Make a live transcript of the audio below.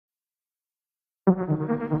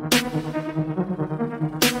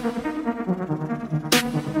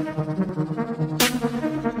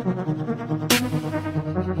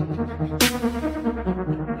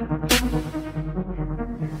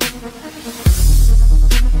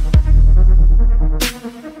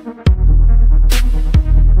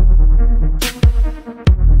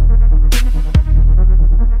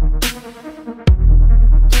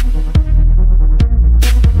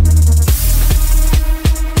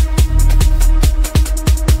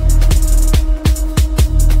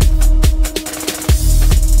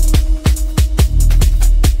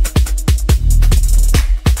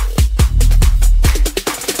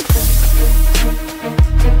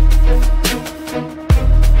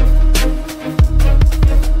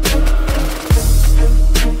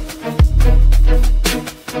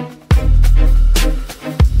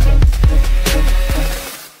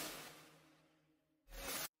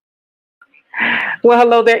Well,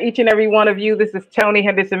 hello there, each and every one of you. This is Toni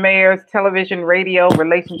Henderson-Mayers, television, radio,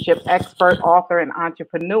 relationship expert, author, and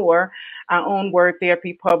entrepreneur. I own Word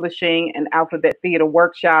Therapy Publishing and Alphabet Theater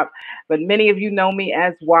Workshop, but many of you know me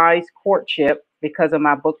as Wise Courtship because of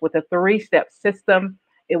my book with a three-step system.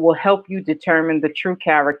 It will help you determine the true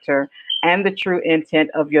character and the true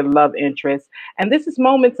intent of your love interest. And this is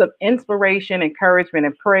moments of inspiration, encouragement,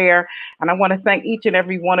 and prayer. And I want to thank each and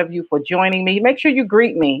every one of you for joining me. Make sure you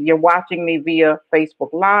greet me. You're watching me via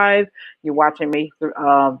Facebook Live. You're watching me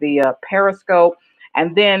via Periscope.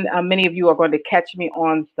 And then many of you are going to catch me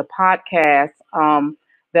on the podcast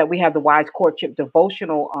that we have, the Wise Courtship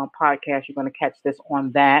Devotional podcast. You're going to catch this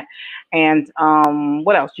on that. And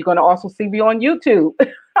what else? You're going to also see me on YouTube.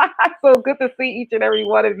 So good to see each and every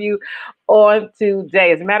one of you on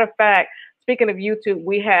today. As a matter of fact, speaking of YouTube,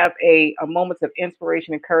 we have a Moments of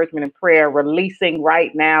Inspiration, Encouragement, and Prayer releasing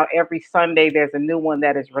right now. Every Sunday, there's a new one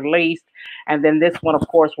that is released. And then this one, of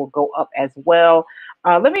course, will go up as well.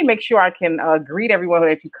 Let me make sure I can greet everyone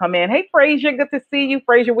if you come in. Hey, Frazier, good to see you.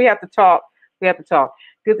 Frazier, we have to talk.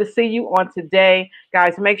 Good to see you on today.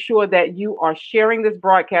 Guys, make sure that you are sharing this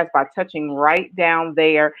broadcast by touching right down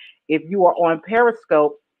there. If you are on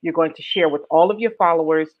Periscope, you're going to share with all of your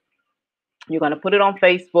followers. You're going to put it on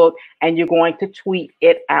Facebook, and you're going to tweet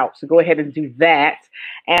it out. So go ahead and do that.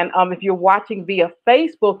 And if you're watching via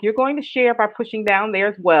Facebook, you're going to share by pushing down there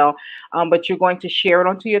as well. But you're going to share it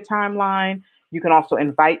onto your timeline. You can also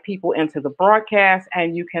invite people into the broadcast,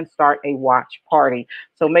 and you can start a watch party.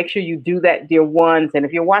 So make sure you do that, dear ones. And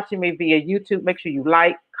if you're watching me via YouTube, make sure you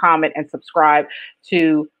like, comment, and subscribe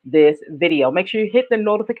to this video. Make sure you hit the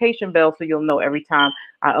notification bell so you'll know every time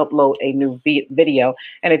I upload a new video.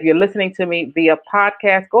 And if you're listening to me via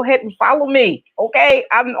podcast, go ahead and follow me. Okay,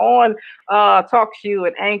 I'm on TalkShoe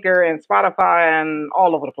and Anchor and Spotify and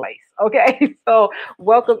all over the place. Okay, so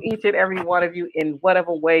welcome each and every one of you in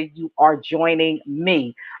whatever way you are joining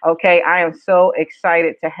me. Okay, I am so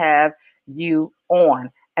excited to have you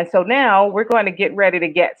on. And so now we're going to get ready to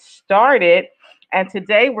get started. And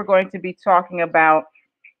today we're going to be talking about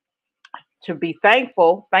to be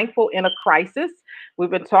thankful in a crisis. We've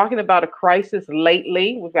been talking about a crisis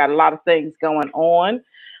lately. We've got a lot of things going on.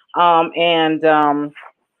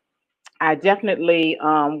 I definitely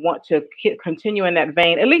want to continue in that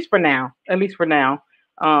vein, at least for now.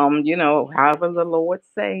 You know, however the Lord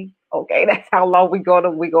say. Okay, that's how long we're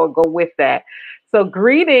gonna go with that. So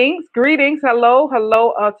greetings. Hello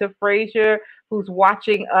to Frazier, who's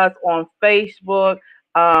watching us on Facebook.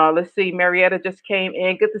 Let's see, Marietta just came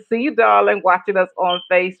in. Good to see you, darling, watching us on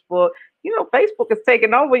Facebook. You know, Facebook is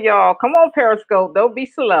taking over, y'all. Come on, Periscope. Don't be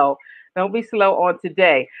slow on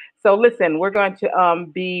today. So listen, we're going to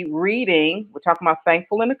be reading. We're talking about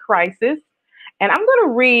thankful in a crisis. And I'm going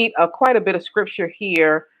to read quite a bit of scripture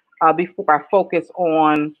here before I focus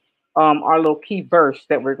on our little key verse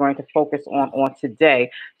that we're going to focus on today.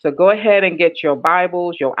 So go ahead and get your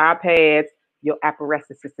Bibles, your iPads, your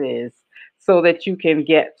apparatuses, so that you can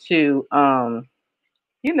get to,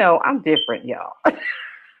 you know, I'm different, y'all.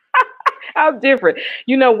 I'm different.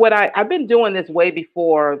 You know what? I've been doing this way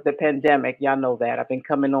before the pandemic. Y'all know that. I've been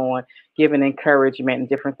coming on, giving encouragement and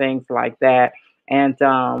different things like that. And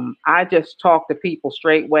I just talk to people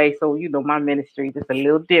straight way. So, you know, my ministry is just a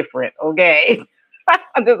little different. Okay.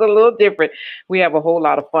 Just a little different. We have a whole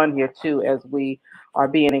lot of fun here, too, as we are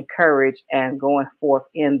being encouraged and going forth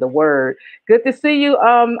in the word. Good to see you.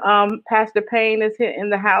 Pastor Payne is here in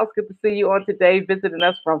the house. Good to see you on today, visiting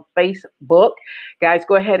us from Facebook. Guys,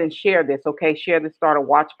 go ahead and share this, okay? Share this, start a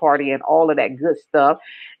watch party and all of that good stuff.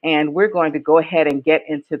 And we're going to go ahead and get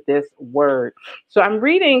into this word. So I'm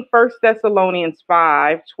reading 1 Thessalonians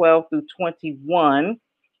 5:12-21.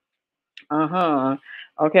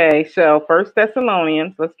 Okay, so 1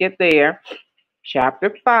 Thessalonians, let's get there.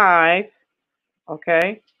 chapter 5,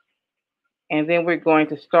 okay? And then we're going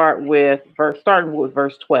to starting with verse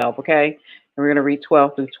 12, okay? And we're going to read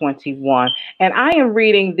 12 through 21. And I am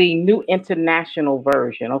reading the New International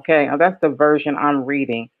Version, okay? Now, that's the version I'm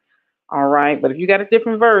reading, all right? But if you got a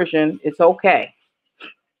different version, it's okay.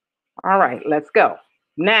 All right, let's go.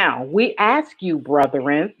 Now, we ask you,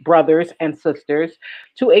 brothers and sisters,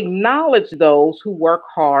 to acknowledge those who work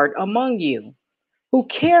hard among you, who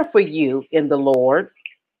care for you in the Lord,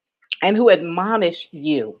 and who admonish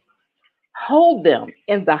you. Hold them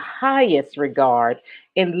in the highest regard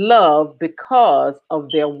in love because of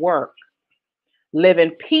their work. Live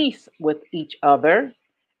in peace with each other.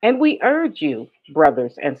 And we urge you,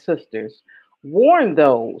 brothers and sisters, warn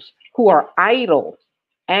those who are idle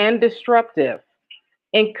and destructive,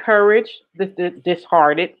 encourage the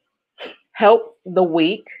disheartened, help the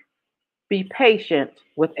weak, be patient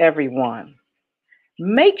with everyone.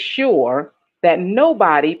 Make sure that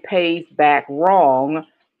nobody pays back wrong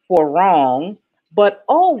for wrong, but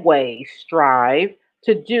always strive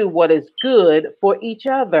to do what is good for each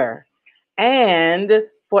other and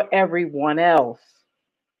for everyone else.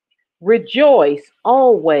 Rejoice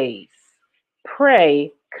always.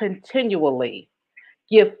 Pray continually.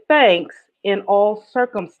 Give thanks in all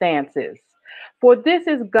circumstances, for this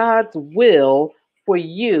is God's will for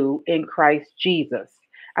you in Christ Jesus.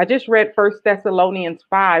 I just read 1 Thessalonians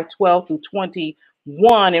 5:12 through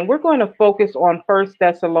 21, and we're going to focus on 1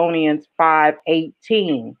 Thessalonians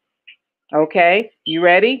 5:18. Okay, you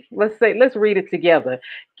ready? Let's read it together.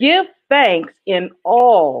 Give thanks in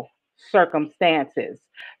all circumstances,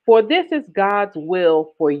 for this is God's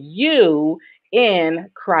will for you in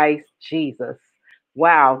Christ Jesus.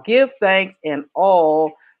 Wow, give thanks in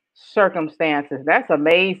all circumstances. That's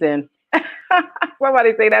amazing.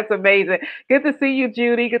 Somebody say that's amazing. Good to see you,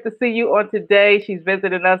 Judy. Good to see you on today. She's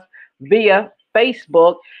visiting us via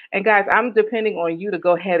Facebook. And guys, I'm depending on you to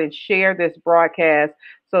go ahead and share this broadcast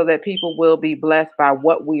so that people will be blessed by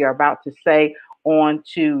what we are about to say on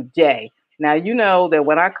today. Now, you know that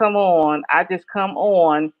when I come on, I just come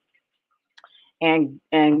on and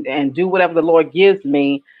do whatever the Lord gives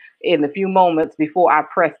me in the few moments before I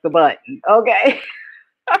press the button. Okay.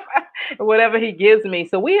 Whatever he gives me.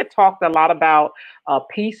 So we had talked a lot about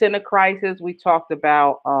peace in a crisis. We talked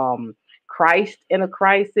about Christ in a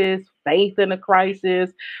crisis, faith in a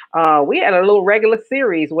crisis. We had a little regular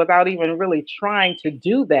series without even really trying to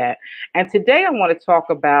do that. And today I want to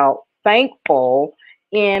talk about thankful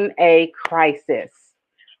in a crisis.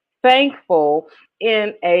 Thankful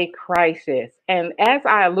in a crisis. And as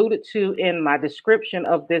I alluded to in my description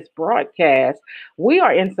of this broadcast, we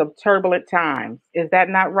are in some turbulent times. Is that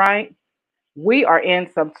not right? We are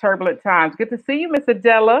in some turbulent times. Good to see you, Miss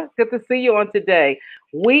Adela. Good to see you on today.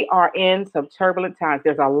 We are in some turbulent times.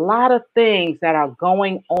 There's a lot of things that are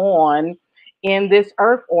going on in this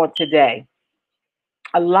earth on today.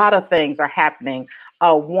 A lot of things are happening,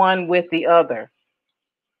 one with the other.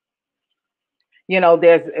 You know,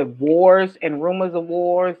 there's wars and rumors of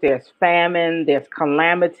wars, there's famine, there's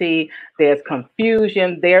calamity, there's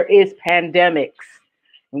confusion, there is pandemics.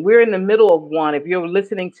 And we're in the middle of one. If you're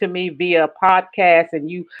listening to me via podcast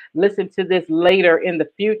and you listen to this later in the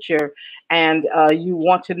future and you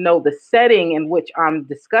want to know the setting in which I'm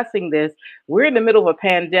discussing this, we're in the middle of a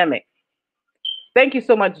pandemic. Thank you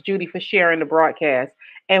so much, Judy, for sharing the broadcast.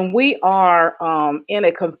 And we are in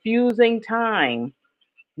a confusing time.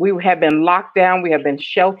 We have been locked down. We have been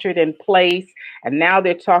sheltered in place. And now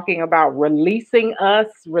they're talking about releasing us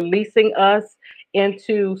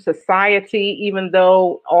into society, even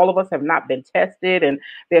though all of us have not been tested. And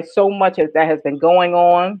there's so much that has been going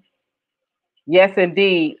on. Yes,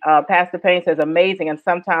 indeed. Pastor Payne says amazing and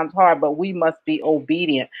sometimes hard, but we must be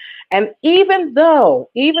obedient. And even though,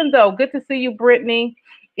 good to see you, Brittany,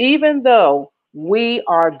 even though we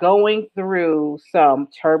are going through some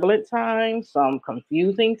turbulent times, some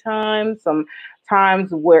confusing times, some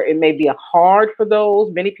times where it may be hard for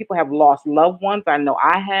those. Many people have lost loved ones. I know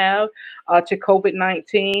I have to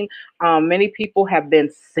COVID-19. Many people have been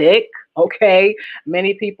sick. Okay.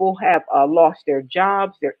 Many people have lost their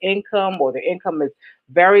jobs, their income, or their income is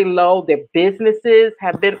very low. Their businesses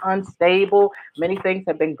have been unstable. Many things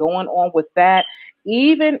have been going on with that.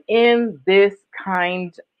 Even in this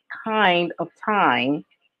kind of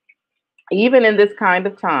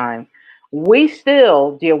time, we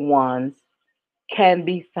still, dear ones, can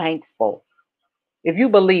be thankful. If you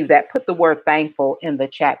believe that, put the word thankful in the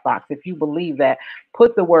chat box. If you believe that,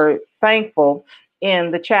 put the word thankful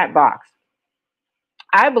in the chat box.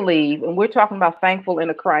 I believe, and we're talking about thankful in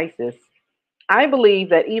a crisis, I believe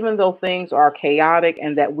that even though things are chaotic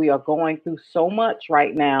and that we are going through so much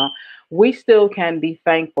right now, we still can be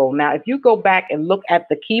thankful. Now, if you go back and look at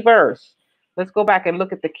the key verse, let's go back and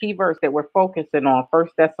look at the key verse that we're focusing on, 1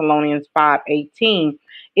 Thessalonians 5:18.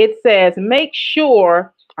 It says, make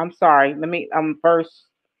sure, I'm sorry, verse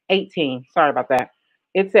 18. Sorry about that.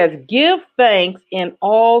 It says, give thanks in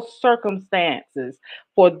all circumstances,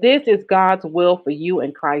 for this is God's will for you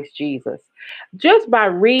in Christ Jesus. Just by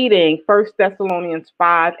reading 1 Thessalonians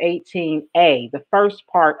 5:18a, the first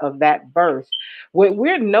part of that verse, what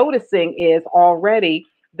we're noticing is already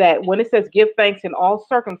that when it says give thanks in all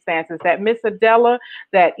circumstances, that Miss Adela,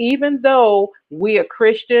 that even though we are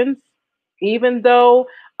Christians, even though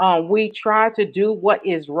we try to do what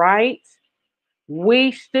is right,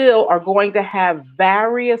 we still are going to have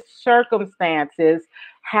various circumstances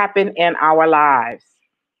happen in our lives.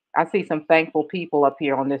 I see some thankful people up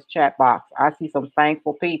here on this chat box. I see some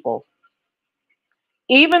thankful people.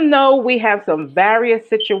 Even though we have some various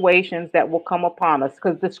situations that will come upon us,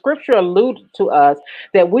 because the scripture alludes to us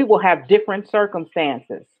that we will have different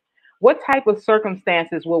circumstances. What type of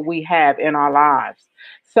circumstances will we have in our lives?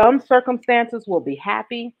 Some circumstances will be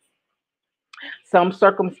happy. Some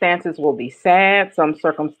circumstances will be sad. Some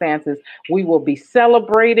circumstances we will be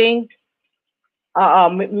celebrating.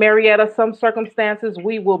 Marietta, some circumstances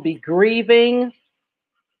we will be grieving.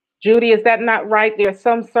 Judy, is that not right? There are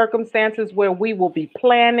some circumstances where we will be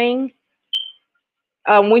planning.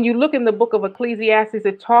 When you look in the book of Ecclesiastes,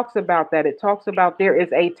 it talks about that. It talks about there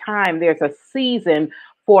is a time, there's a season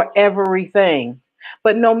for everything.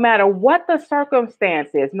 But no matter what the circumstance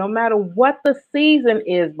is, no matter what the season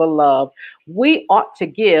is, beloved, we ought to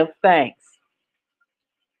give thanks.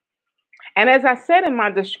 And as I said in my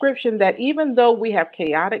description, that even though we have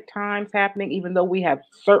chaotic times happening, even though we have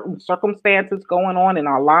certain circumstances going on in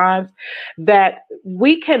our lives, that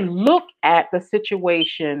we can look at the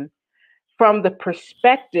situation from the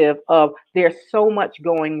perspective of there's so much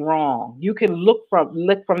going wrong. You can look from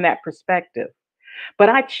that perspective. But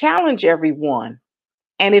I challenge everyone.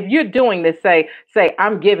 And if you're doing this, say,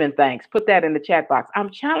 I'm giving thanks. Put that in the chat box.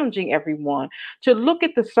 I'm challenging everyone to look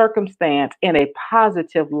at the circumstance in a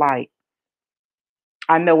positive light.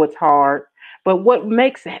 I know it's hard, but what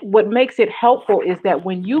makes it helpful is that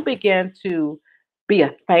when you begin to be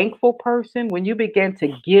a thankful person, when you begin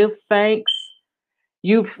to give thanks,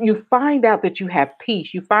 you find out that you have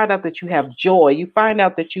peace, you find out that you have joy, you find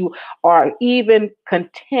out that you are even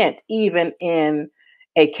content, even in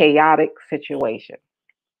a chaotic situation.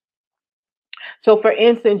 So, for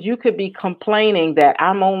instance, you could be complaining that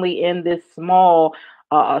I'm only in this small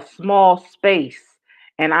space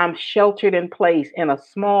and I'm sheltered in place in a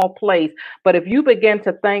small place. But if you begin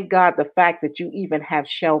to thank God the fact that you even have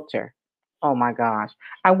shelter, oh my gosh,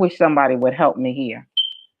 I wish somebody would help me here.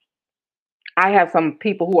 I have some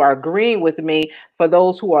people who are agreeing with me. For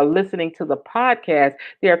those who are listening to the podcast,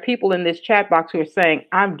 there are people in this chat box who are saying,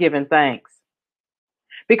 I'm giving thanks.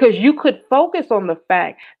 Because you could focus on the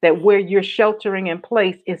fact that where you're sheltering in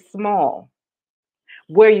place is small.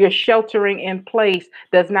 Where you're sheltering in place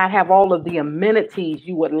does not have all of the amenities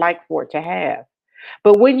you would like for it to have.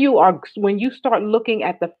 But when you start looking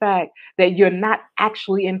at the fact that you're not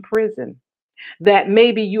actually in prison, that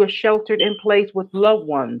maybe you are sheltered in place with loved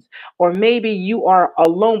ones, or maybe you are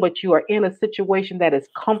alone, but you are in a situation that is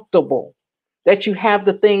comfortable, that you have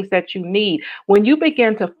the things that you need. When you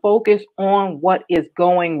begin to focus on what is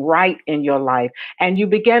going right in your life and you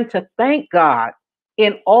begin to thank God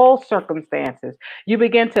in all circumstances, you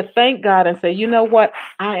begin to thank God and say, you know what?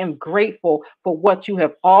 I am grateful for what you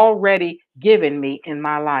have already given me in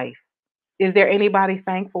my life. Is there anybody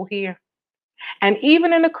thankful here? And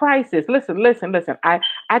even in a crisis, listen.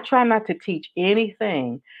 I try not to teach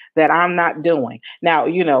anything that I'm not doing. Now,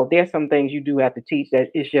 there's some things you do have to teach that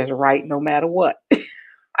it's just right no matter what.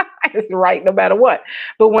 It's right no matter what.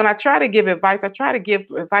 But when I try to give advice, I try to give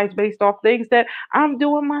advice based off things that I'm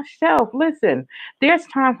doing myself. Listen, there's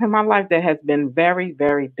times in my life that has been very,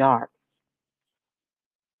 very dark.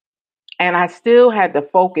 And I still had to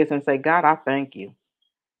focus and say, God, I thank you.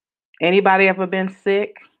 Anybody ever been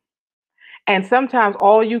sick? And sometimes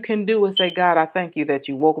all you can do is say, God, I thank you that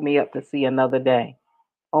you woke me up to see another day.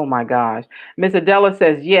 Oh my gosh. Miss Adela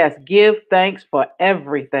says, yes, give thanks for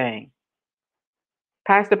everything.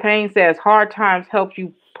 Pastor Payne says, hard times help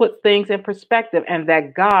you put things in perspective and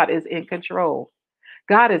that God is in control.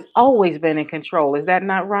 God has always been in control. Is that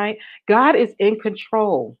not right? God is in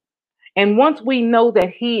control. And once we know that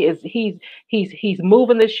he's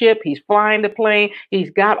moving the ship, he's flying the plane, he's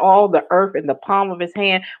got all the earth in the palm of his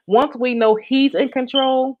hand. Once we know he's in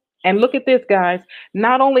control, and look at this, guys,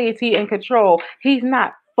 not only is he in control, he's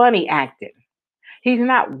not funny acting. He's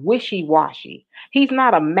not wishy-washy. He's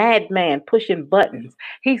not a madman pushing buttons.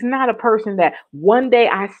 He's not a person that one day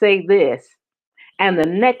I say this and the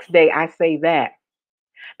next day I say that.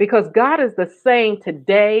 Because God is the same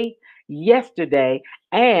today, yesterday,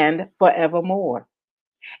 and forevermore.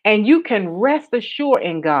 And you can rest assured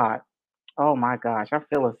in God. Oh my gosh, I'm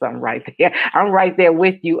feeling something right there. I'm right there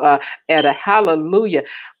with you at a hallelujah.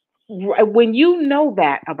 When you know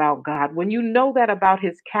that about God, when you know that about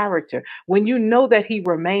his character, when you know that he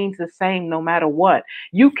remains the same no matter what,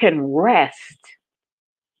 you can rest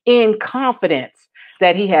in confidence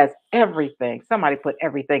that he has everything. Somebody put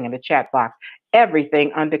everything in the chat box,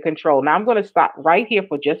 everything under control. Now I'm going to stop right here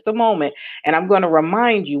for just a moment, and I'm going to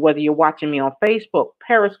remind you, whether you're watching me on Facebook,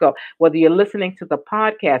 Periscope, whether you're listening to the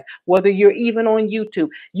podcast, whether you're even on YouTube,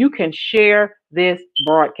 you can share this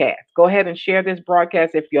broadcast. Go ahead and share this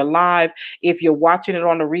broadcast if you're live. If you're watching it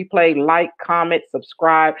on the replay, like, comment,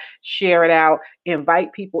 subscribe, share it out,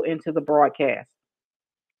 invite people into the broadcast.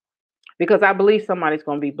 Because I believe somebody's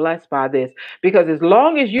going to be blessed by this. Because as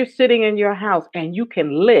long as you're sitting in your house and you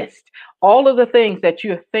can list all of the things that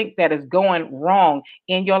you think that is going wrong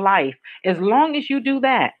in your life, as long as you do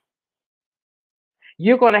that,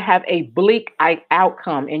 you're going to have a bleak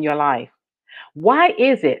outcome in your life. Why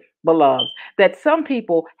is it, beloved, that some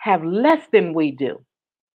people have less than we do?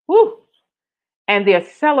 Woo! And they're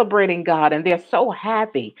celebrating God and they're so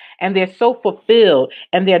happy and they're so fulfilled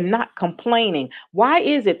and they're not complaining. Why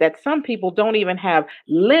is it that some people don't even have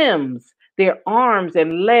limbs, their arms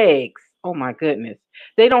and legs? Oh my goodness.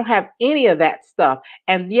 They don't have any of that stuff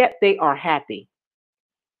and yet they are happy.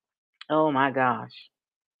 Oh my gosh.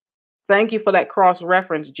 Thank you for that cross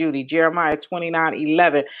reference, Judy. Jeremiah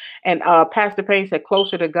 29:11. And Pastor Payne said,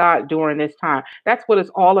 closer to God during this time. That's what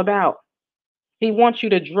it's all about. He wants you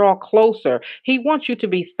to draw closer. He wants you to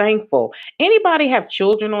be thankful. Anybody have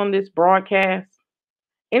children on this broadcast?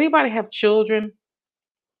 Anybody have children?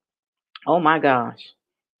 Oh my gosh.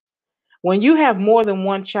 When you have more than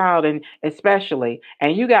one child, and especially,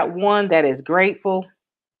 and you got one that is grateful,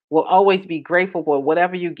 will always be grateful for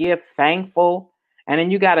whatever you give, thankful. And then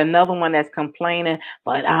you got another one that's complaining,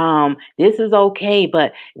 but this is okay,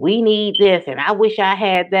 but we need this, and I wish I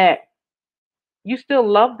had that. You still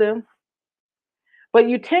love them, but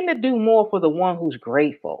you tend to do more for the one who's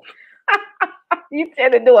grateful. You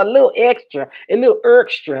tend to do a little extra, a little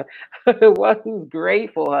extra. One who's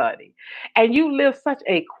grateful, honey. And you live such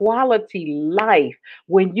a quality life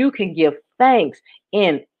when you can give thanks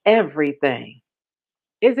in everything.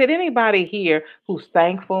 Is it anybody here who's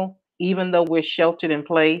thankful, even though we're sheltered in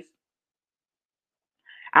place?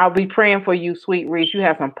 I'll be praying for you, sweet Reese. You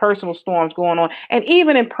have some personal storms going on. And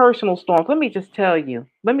even in personal storms, let me just tell you,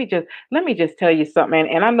 let me just tell you something.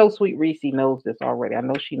 And I know sweet Reese knows this already. I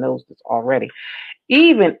know she knows this already.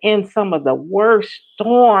 Even in some of the worst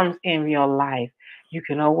storms in your life, you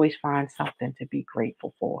can always find something to be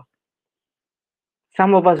grateful for.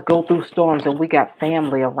 Some of us go through storms and we got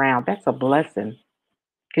family around. That's a blessing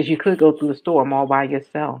because you could go through the storm all by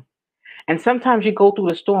yourself. And sometimes you go through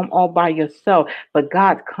the storm all by yourself, but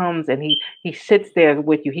God comes and he sits there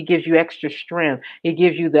with you. He gives you extra strength. He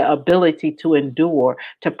gives you the ability to endure,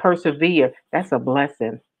 to persevere. That's a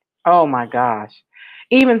blessing. Oh my gosh.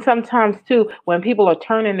 Even sometimes too, when people are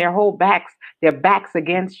turning their backs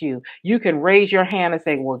against you, you can raise your hand and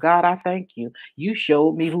say, well, God, I thank you. You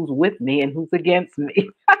showed me who's with me and who's against me.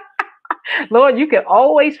 Lord, you can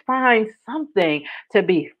always find something to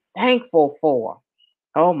be thankful for.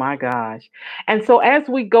 Oh my gosh. And so as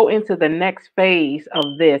we go into the next phase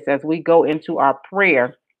of this, as we go into our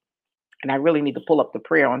prayer, and I really need to pull up the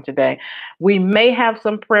prayer on today, we may have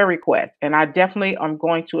some prayer requests. And I definitely am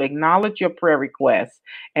going to acknowledge your prayer requests.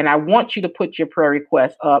 And I want you to put your prayer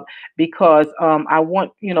requests up because I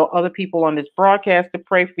want, other people on this broadcast to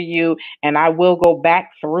pray for you. And I will go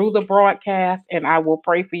back through the broadcast and I will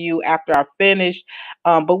pray for you after I finish.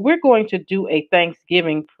 But we're going to do a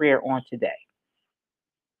Thanksgiving prayer on today.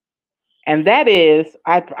 And that is,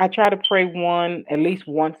 I try to pray at least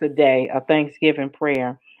once a day, a Thanksgiving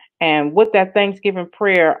prayer. And with that Thanksgiving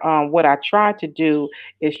prayer, what I try to do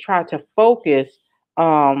is try to focus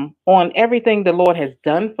on everything the Lord has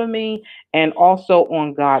done for me and also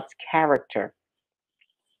on God's character.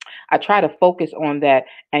 I try to focus on that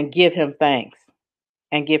and give him thanks.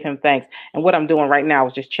 And what I'm doing right now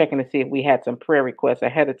is just checking to see if we had some prayer requests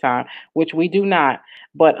ahead of time, which we do not.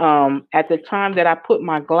 But at the time that I put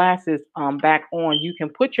my glasses back on, you can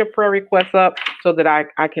put your prayer requests up so that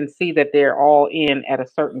I can see that they're all in at a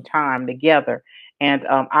certain time together. And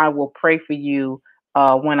I will pray for you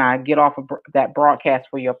when I get off of that broadcast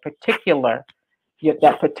for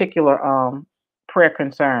that particular prayer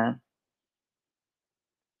concern.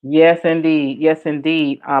 Yes, indeed. Yes,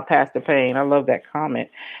 indeed, Pastor Payne. I love that comment.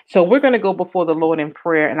 So we're going to go before the Lord in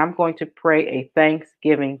prayer, and I'm going to pray a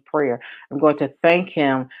thanksgiving prayer. I'm going to thank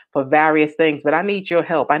Him for various things, but I need your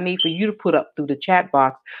help. I need for you to put up through the chat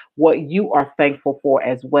box what you are thankful for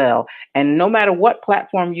as well. And no matter what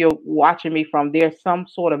platform you're watching me from, there's some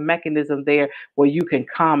sort of mechanism there where you can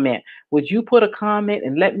comment. Would you put a comment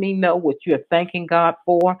and let me know what you're thanking God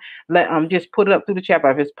for? Let just put it up through the chat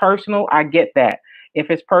box. If it's personal, I get that. If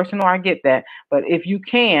it's personal, I get that. But if you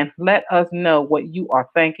can, let us know what you are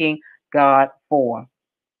thanking God for.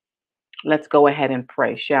 Let's go ahead and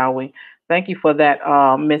pray, shall we? Thank you for that,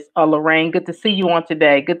 Miss Lorraine. Good to see you on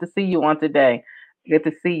today. Good to see you on today. Good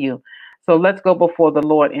to see you. So let's go before the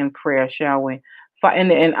Lord in prayer, shall we?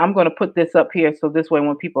 And I'm going to put this up here so this way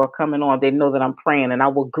when people are coming on, they know that I'm praying, and I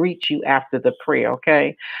will greet you after the prayer,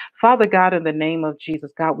 okay? Father God, in the name of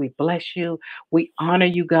Jesus, God, we bless you. We honor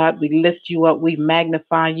you, God. We lift you up. We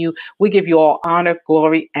magnify you. We give you all honor,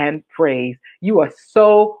 glory, and praise. You are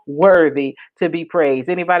so worthy to be praised.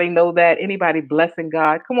 Anybody know that? Anybody blessing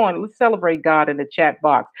God? Come on, let's celebrate God in the chat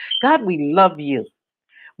box. God, we love you.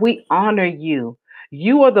 We honor you.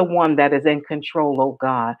 You are the one that is in control, oh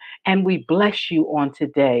God, and we bless you on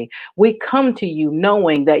today. We come to you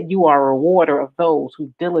knowing that you are a rewarder of those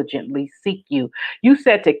who diligently seek you. You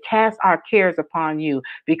said to cast our cares upon you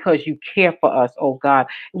because you care for us, oh God.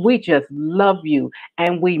 We just love you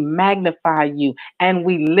and we magnify you and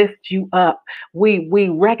we lift you up. We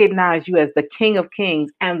recognize you as the King of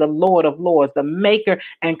Kings and the Lord of Lords, the maker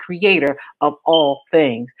and creator of all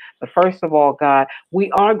things. But first of all, God, we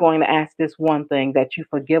are going to ask this one thing, that you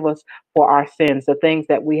forgive us for our sins, the things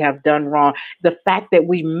that we have done wrong, the fact that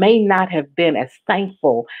we may not have been as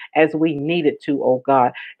thankful as we needed to, oh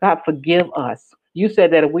God. God, forgive us. You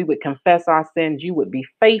said that if we would confess our sins, you would be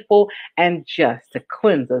faithful and just to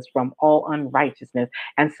cleanse us from all unrighteousness.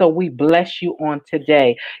 And so we bless you on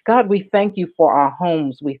today. God, we thank you for our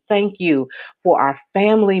homes. We thank you for our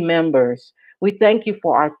family members. We thank you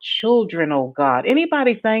for our children, oh God.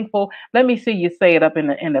 Anybody thankful? Let me see you say it up in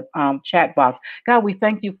the chat box. God, we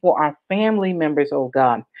thank you for our family members, oh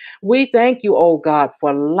God. We thank you, oh God,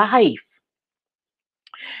 for life,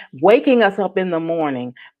 waking us up in the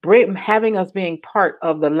morning, having us being part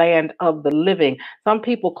of the land of the living. Some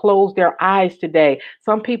people closed their eyes today.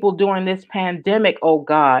 Some people during this pandemic, oh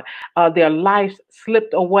God, their lives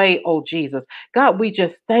slipped away, oh Jesus. God, we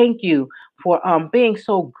just thank you for being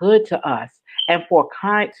so good to us and for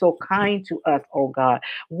so kind to us, oh God.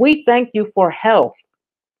 We thank you for health,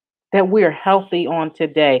 that we're healthy on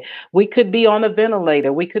today. We could be on a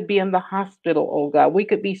ventilator. We could be in the hospital, oh God. We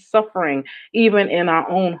could be suffering even in our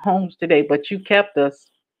own homes today, but you kept us.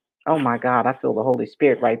 Oh my God, I feel the Holy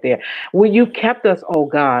Spirit right there. Well, you kept us, oh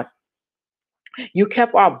God. You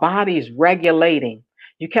kept our bodies regulating.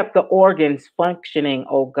 You kept the organs functioning,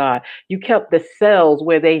 oh God. You kept the cells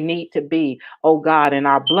where they need to be, oh God, and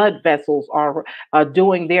our blood vessels are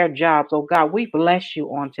doing their jobs, oh God. We bless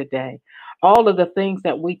you on today. All of the things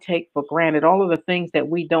that we take for granted, all of the things that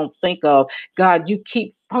we don't think of, God, you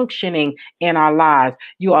keep functioning in our lives.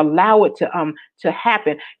 You allow it to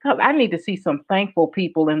happen. God, I need to see some thankful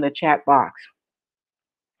people in the chat box.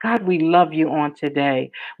 God, we love you on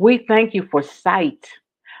today. We thank you for sight,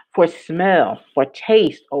 for smell, for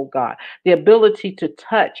taste, oh God, the ability to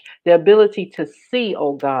touch, the ability to see,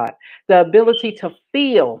 oh God, the ability to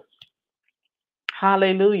feel.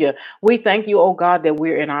 Hallelujah. We thank you, oh God, that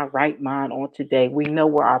we're in our right mind on today. We know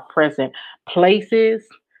where our present place is.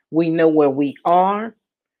 We know where we are.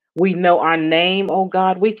 We know our name, oh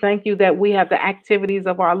God. We thank you that we have the activities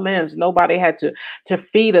of our limbs. Nobody had to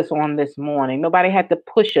feed us on this morning. Nobody had to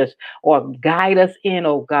push us or guide us in,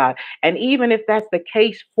 oh God. And even if that's the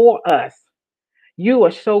case for us, you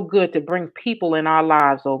are so good to bring people in our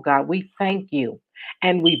lives, oh God. We thank you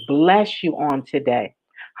and we bless you on today.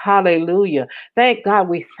 Hallelujah. Thank God.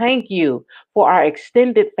 We thank you for our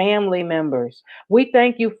extended family members. We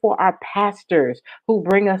thank you for our pastors who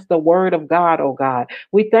bring us the word of God, oh God.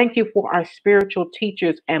 We thank you for our spiritual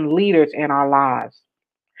teachers and leaders in our lives.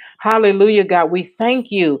 Hallelujah, God. We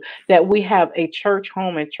thank you that we have a church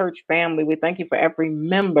home and church family. We thank you for every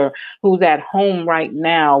member who's at home right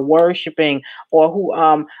now worshiping, or who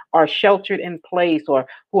are sheltered in place, or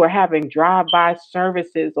who are having drive-by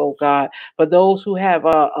services, oh God. For those who have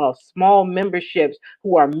small memberships,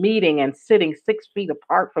 who are meeting and sitting 6 feet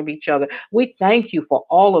apart from each other. We thank you for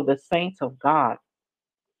all of the saints of God.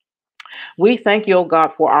 We thank you, oh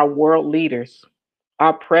God, for our world leaders,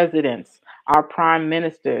 our presidents, our prime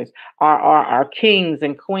ministers, our kings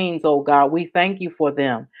and queens, oh God. We thank you for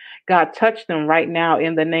them. God, touch them right now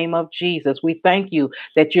in the name of Jesus. We thank you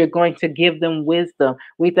that you're going to give them wisdom.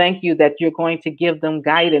 We thank you that you're going to give them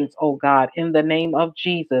guidance, oh God, in the name of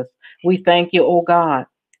Jesus. We thank you, oh God.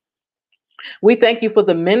 We thank you for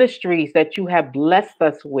the ministries that you have blessed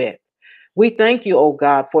us with. We thank you, oh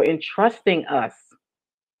God, for entrusting us,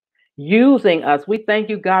 using us. We thank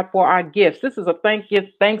you, God, for our gifts. This is a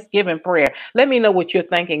Thanksgiving prayer. Let me know what you're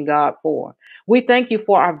thanking God for. We thank you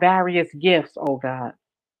for our various gifts, oh God.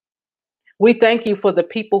 We thank you for the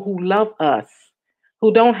people who love us,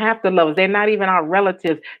 who don't have to love us. They're not even our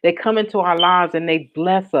relatives. They come into our lives and they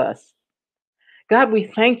bless us. God,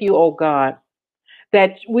 we thank you, oh God,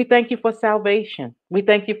 that we thank you for salvation. We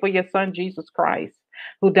thank you for your son, Jesus Christ,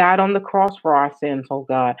 who died on the cross for our sins, oh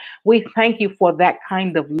God. We thank you for that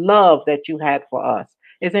kind of love that you had for us.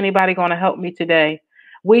 Is anybody going to help me today?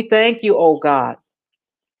 We thank you, oh God.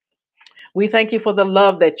 We thank you for the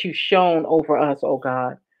love that you've shown over us, oh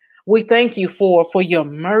God. We thank you for your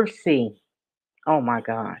mercy. Oh my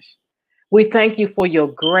gosh. We thank you for your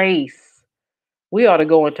grace. We ought to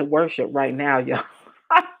go into worship right now, y'all.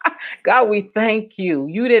 God, we thank you.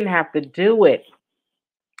 You didn't have to do it.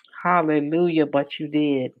 Hallelujah, but you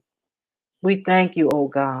did. We thank you, oh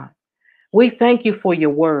God. We thank you for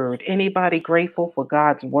your word. Anybody grateful for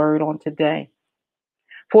God's word on today?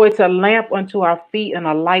 For it's a lamp unto our feet and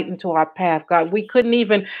a light unto our path. God, we couldn't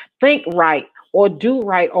even think right or do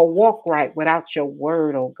right or walk right without your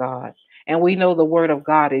word, oh God. And we know the word of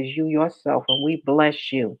God is you yourself, and we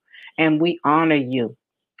bless you and we honor you.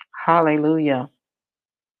 Hallelujah.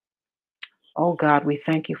 Oh God, we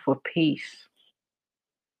thank you for peace.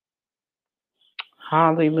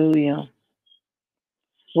 Hallelujah.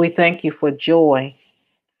 We thank you for joy,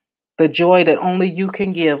 the joy that only you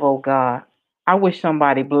can give, oh God. I wish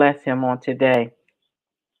somebody bless him on today.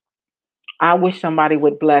 I wish somebody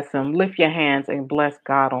would bless him. Lift your hands and bless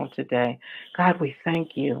God on today. God, we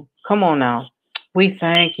thank you. Come on now. We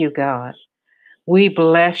thank you, God. We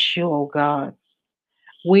bless you, oh God.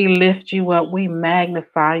 We lift you up. We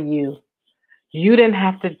magnify you. You didn't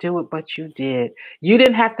have to do it, but you did. You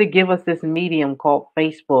didn't have to give us this medium called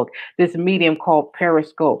Facebook, this medium called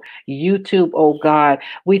Periscope, YouTube, oh God.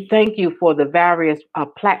 We thank you for the various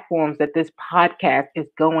platforms that this podcast is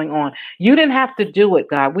going on. You didn't have to do it,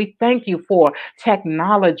 God. We thank you for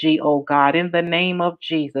technology, oh God, in the name of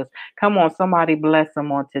Jesus. Come on, somebody bless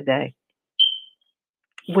them on today.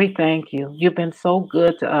 We thank you. You've been so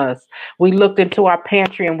good to us. We looked into our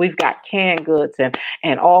pantry and we've got canned goods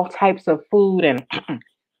and all types of food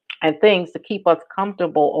and things to keep us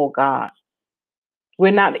comfortable, oh God.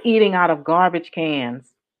 We're not eating out of garbage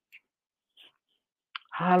cans.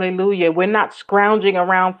 Hallelujah. We're not scrounging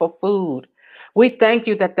around for food. We thank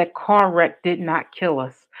you that that car wreck did not kill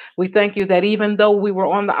us. We thank you that even though we were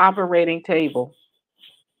on the operating table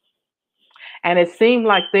and it seemed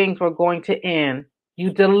like things were going to end, you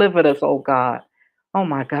delivered us, oh God. Oh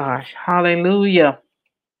my gosh. Hallelujah.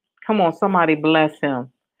 Come on, somebody bless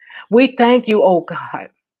him. We thank you, oh God,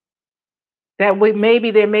 that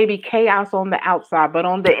there may be chaos on the outside, but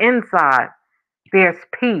on the inside, there's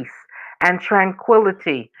peace and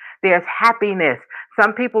tranquility. There's happiness.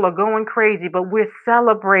 Some people are going crazy, but we're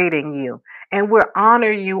celebrating you and we're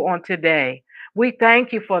honoring you on today. We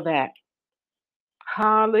thank you for that.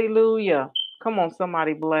 Hallelujah. Come on,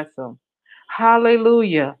 somebody bless them.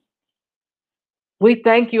 Hallelujah. We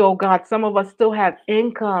thank you, oh God. Some of us still have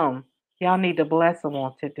income. Y'all need to bless them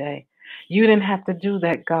on today. You didn't have to do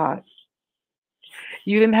that, God.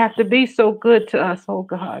 You didn't have to be so good to us, oh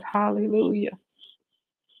God. Hallelujah.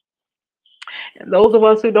 And those of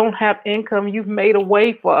us who don't have income, you've made a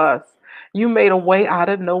way for us. You made a way out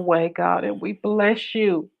of no way, God, and we bless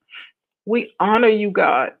you. We honor you,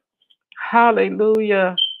 God.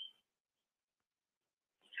 Hallelujah.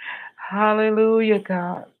 Hallelujah,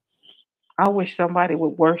 God. I wish somebody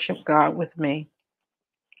would worship God with me.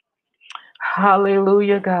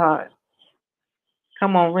 Hallelujah, God.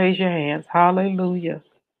 Come on, raise your hands. Hallelujah.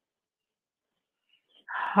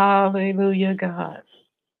 Hallelujah, God.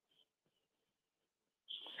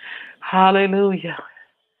 Hallelujah.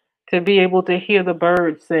 To be able to hear the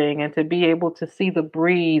birds sing and to be able to see the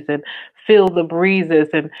breeze and feel the breezes.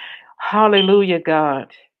 And hallelujah,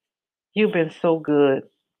 God. You've been so good.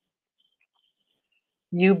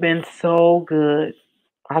 You've been so good.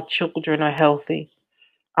 Our children are healthy.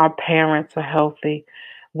 Our parents are healthy.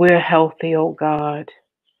 We're healthy, oh God.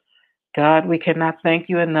 God, we cannot thank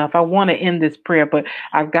you enough. I want to end this prayer, but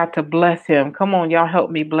I've got to bless him. Come on, y'all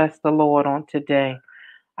help me bless the Lord on today.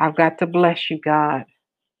 I've got to bless you, God.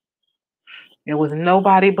 It was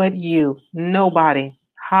nobody but you. Nobody.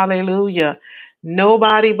 Hallelujah.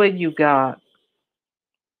 Nobody but you, God.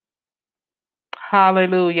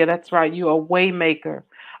 Hallelujah. That's right. You are a way maker,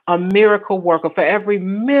 a miracle worker. For every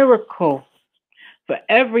miracle,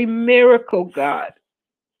 God,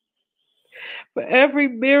 for every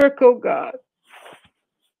miracle, God,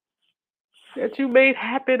 that you made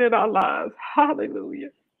happen in our lives. Hallelujah.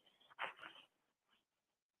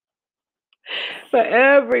 For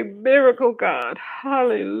every miracle, God.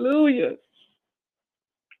 Hallelujah.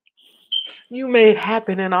 You made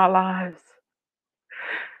happen in our lives.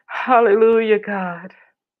 Hallelujah, God.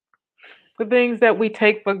 The things that we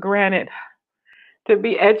take for granted, to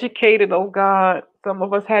be educated, oh God. Some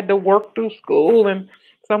of us had to work through school and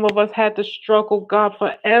some of us had to struggle, God,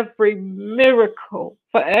 for every miracle,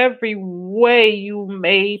 for every way you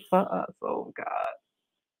made for us, oh God.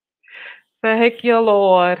 Thank you,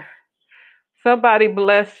 Lord. Somebody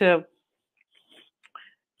bless him.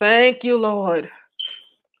 Thank you, Lord.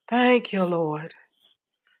 Thank you, Lord.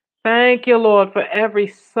 Thank you, Lord, for every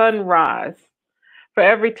sunrise, for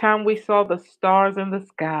every time we saw the stars in the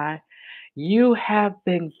sky. You have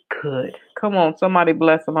been good. Come on, somebody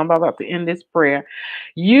bless him. I'm about to end this prayer.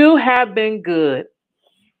 You have been good.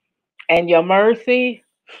 And your mercy,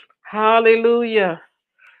 hallelujah.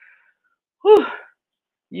 Whew,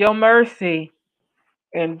 your mercy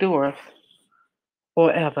endureth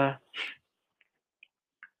forever.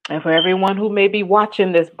 And for everyone who may be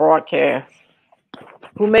watching this broadcast,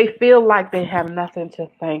 who may feel like they have nothing to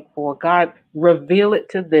thank for, God, reveal it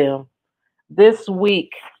to them this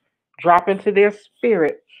week. Drop into their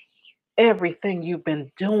spirit everything you've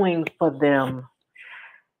been doing for them.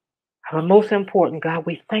 But most important, God,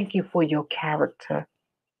 we thank you for your character.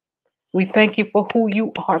 We thank you for who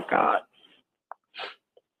you are, God.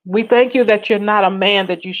 We thank you that you're not a man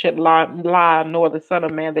that you should lie, nor the son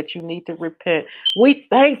of man that you need to repent. We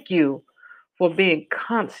thank you for being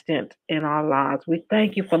constant in our lives. We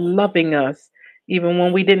thank you for loving us, even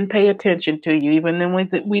when we didn't pay attention to you, even when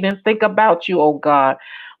we didn't think about you, oh God.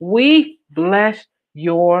 We bless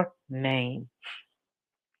your name.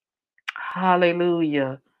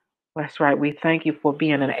 Hallelujah. That's right. We thank you for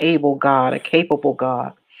being an able God, a capable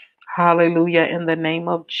God. Hallelujah. In the name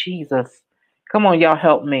of Jesus. Come on, y'all,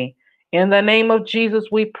 help me. In the name of Jesus,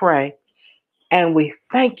 we pray and we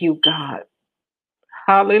thank you, God.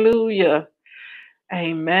 Hallelujah.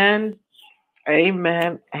 Amen.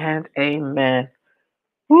 Amen and amen.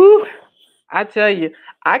 Woo. I tell you,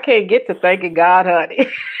 I can't get to thanking God, honey.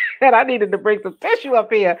 And I needed to bring some tissue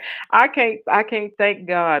up here. I can't thank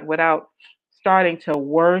God without starting to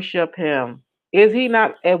worship him. Is he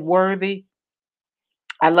not worthy?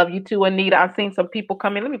 I love you too, Anita. I've seen some people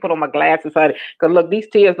come in. Let me put on my glasses, honey. Because look, these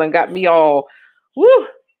tears done got me all woo.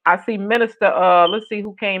 I see Minister, let's see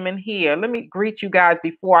who came in here. Let me greet you guys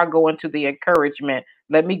before I go into the encouragement.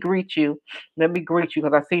 Let me greet you. Let me greet you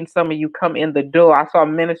because I've seen some of you come in the door. I saw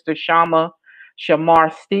Minister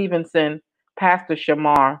Shamar Stevenson, Pastor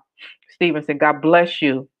Shamar Stevenson. God bless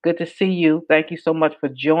you. Good to see you. Thank you so much for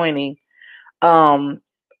joining. Um,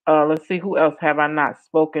 let's see, who else have I not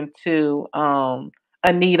spoken to?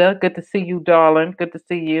 Anita, good to see you, darling. Good to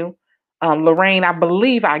see you. Lorraine, I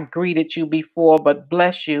believe I greeted you before, but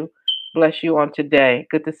bless you. Bless you on today.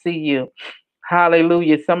 Good to see you.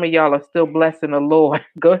 Hallelujah. Some of y'all are still blessing the Lord.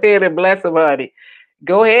 Go ahead and bless him, honey.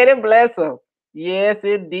 Go ahead and bless him. Yes,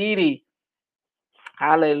 indeedy.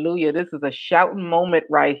 Hallelujah. This is a shouting moment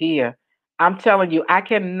right here. I'm telling you, I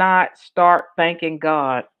cannot start thanking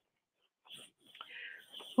God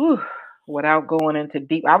whew, without going into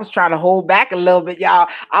deep. I was trying to hold back a little bit, y'all.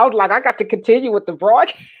 I was like, I got to continue with the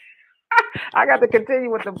broadcast. I got to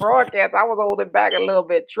continue with the broadcast. I was holding back a little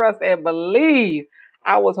bit. Trust and believe.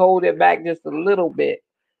 I was holding back just a little bit.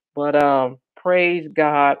 But praise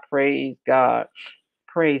God, praise God,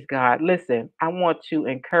 praise God. Listen, I want to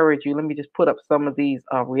encourage you. Let me just put up some of these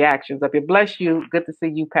reactions up here. Bless you. Good to see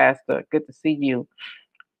you, Pastor. Good to see you.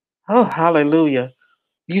 Oh, hallelujah.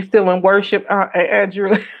 You still in worship,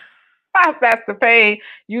 Andrew? Pastor Payne,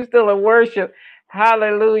 you still in worship.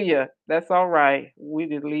 Hallelujah. That's all right. We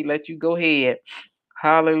just let you go ahead.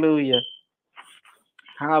 Hallelujah.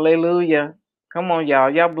 Hallelujah. Come on, y'all.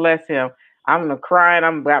 Y'all bless him. I'm crying.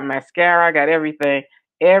 I'm got mascara. I got everything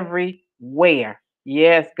everywhere.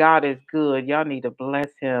 Yes, God is good. Y'all need to bless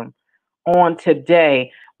him on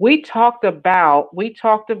today. We talked about,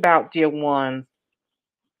 dear ones,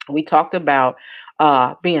 we talked about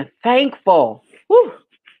being thankful.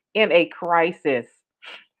 In a crisis.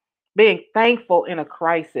 Being thankful in a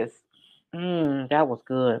crisis. That was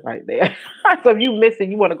good right there. So if you miss it,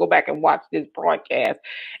 you want to go back and watch this broadcast.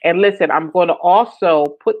 And listen, I'm going to also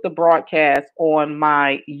put the broadcast on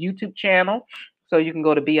my YouTube channel. So you can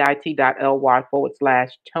go to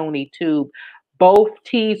bit.ly/TonyTube. Both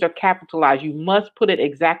T's are capitalized. You must put it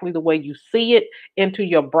exactly the way you see it into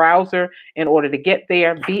your browser in order to get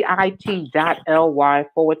there.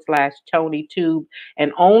 bit.ly/TonyTube.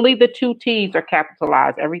 And only the two T's are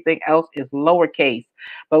capitalized. Everything else is lowercase.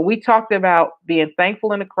 But we talked about being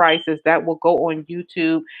thankful in a crisis. That will go on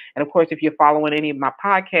YouTube. And of course, if you're following any of my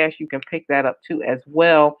podcasts, you can pick that up too as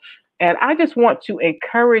well. And I just want to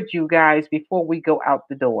encourage you guys before we go out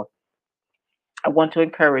the door. I want to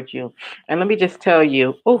encourage you. And let me just tell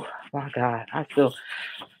you, oh my God, I still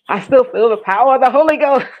feel the power of the Holy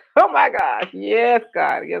Ghost. Oh my gosh. Yes,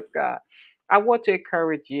 God. Yes, God. I want to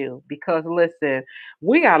encourage you because listen,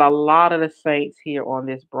 we got a lot of the saints here on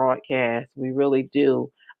this broadcast. We really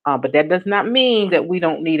do. But that does not mean that we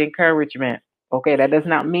don't need encouragement. Okay, that does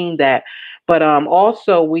not mean that. But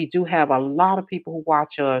also we do have a lot of people who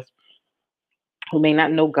watch us who may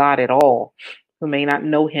not know God at all, who may not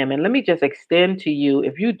know Him. And let me just extend to you,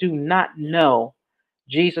 if you do not know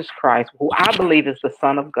Jesus Christ, who I believe is the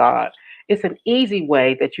Son of God, it's an easy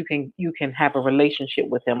way that you can have a relationship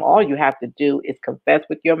with Him. All you have to do is confess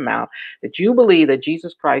with your mouth that you believe that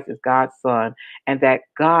Jesus Christ is God's Son and that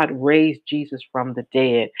God raised Jesus from the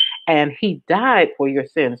dead and He died for your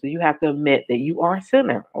sins. So you have to admit that you are a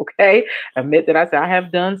sinner. Okay, admit that I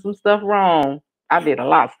have done some stuff wrong. I did a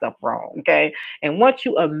lot of stuff wrong. Okay, and once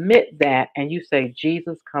you admit that and you say,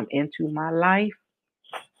 Jesus, come into my life,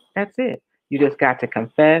 that's it. You just got to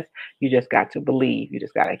confess. You just got to believe. You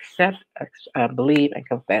just got to accept, believe, and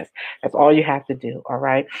confess. That's all you have to do. All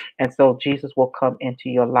right. And so Jesus will come into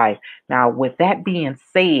your life. Now, with that being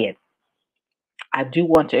said, I do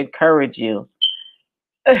want to encourage you.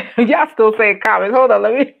 Y'all still saying comments. Hold on.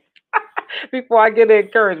 Let me, before I get the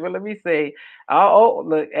encouragement, let me say,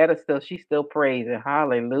 look, she's still praising.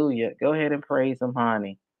 Hallelujah. Go ahead and praise Him,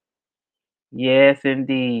 honey. Yes,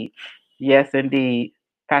 indeed. Yes, indeed.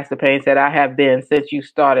 Pastor Payne said, I have been since you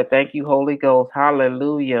started. Thank you, Holy Ghost.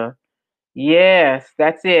 Hallelujah. Yes,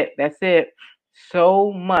 that's it. That's it.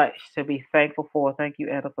 So much to be thankful for. Thank you,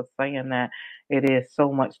 Etta, for saying that. It is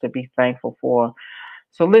so much to be thankful for.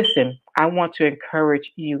 So listen, I want to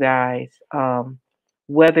encourage you guys,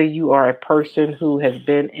 whether you are a person who has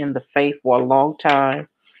been in the faith for a long time,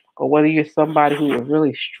 or whether you're somebody who is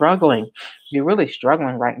really struggling, you're really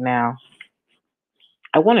struggling right now.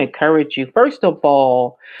 I want to encourage you, first of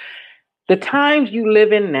all, the times you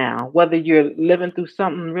live in now, whether you're living through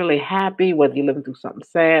something really happy, whether you're living through something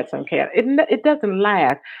sad, something chaotic, it doesn't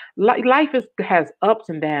last. Life has ups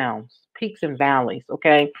and downs, peaks and valleys.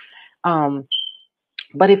 Okay, um,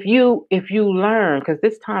 but if you learn, because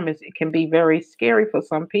this time it can be very scary for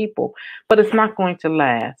some people, but it's not going to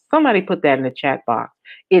last. Somebody put that in the chat box.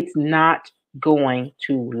 It's not going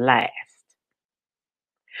to last.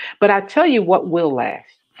 But I tell you what will last.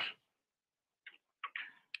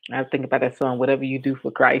 I think about that song, whatever you do for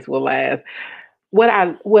Christ will last. What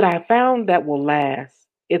I found that will last,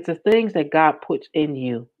 it's the things that God puts in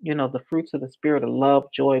you, the fruits of the spirit of love,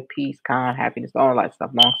 joy, peace, kind, happiness, all that stuff,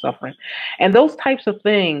 long suffering. And those types of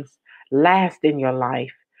things last in your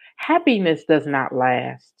life. Happiness does not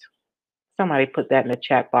last. Somebody put that in the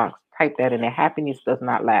chat box. Type that in there. Happiness does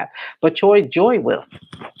not last. But joy will.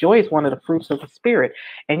 Joy is one of the fruits of the spirit.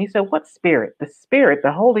 And you said, what spirit? The spirit,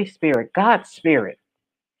 the Holy Spirit, God's spirit.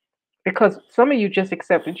 Because some of you just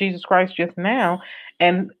accepted Jesus Christ just now,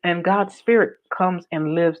 and God's spirit comes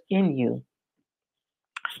and lives in you.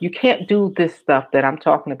 You can't do this stuff that I'm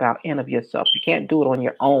talking about in of yourself. You can't do it on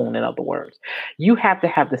your own, in other words. You have to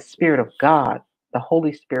have the Spirit of God, the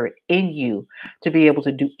Holy Spirit in you to be able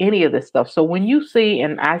to do any of this stuff. So when you see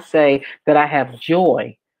and I say that I have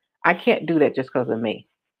joy, I can't do that just because of me.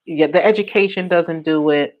 Yeah, the education doesn't do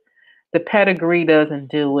it. The pedigree doesn't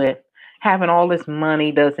do it. Having all this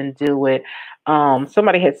money doesn't do it.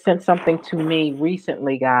 Somebody had sent something to me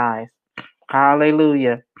recently, guys.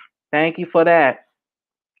 Hallelujah. Thank you for that.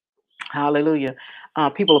 Hallelujah.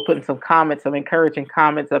 People are putting some comments, some encouraging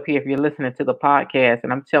comments up here if you're listening to the podcast.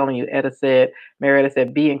 And I'm telling you, Mary Etta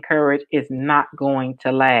said, be encouraged. It's not going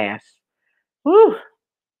to last. Whew.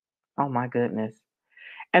 Oh, my goodness.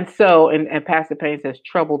 And so, and Pastor Payne says,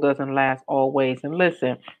 trouble doesn't last always. And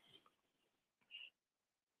listen,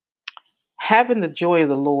 having the joy of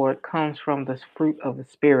the Lord comes from the fruit of the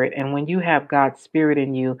Spirit. And when you have God's Spirit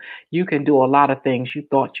in you, you can do a lot of things you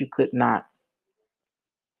thought you could not.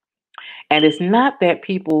 And it's not that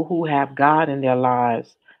people who have God in their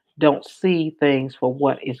lives don't see things for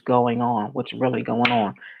what is going on, what's really going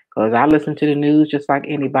on. because I listen to the news just like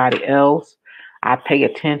anybody else. I pay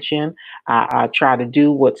attention. I try to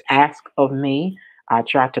do what's asked of me. I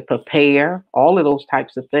try to prepare, all of those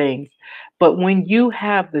types of things. But when you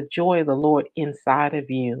have the joy of the Lord inside of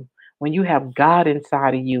you, when you have God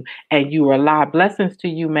inside of you and you rely, blessings to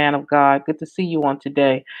you, man of God. Good to see you on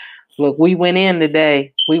today. Look, we went in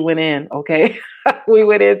today. We went in, okay? We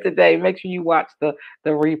went in today. Make sure you watch the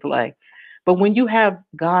replay. But when you have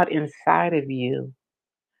God inside of you,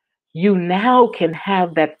 you now can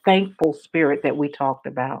have that thankful spirit that we talked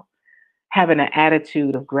about, having an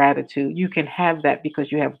attitude of gratitude. You can have that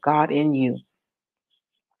because you have God in you.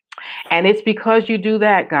 And it's because you do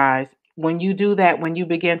that, guys. When you do that, when you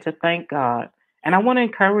begin to thank God, and I want to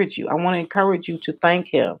encourage you, to thank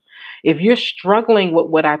Him. If you're struggling with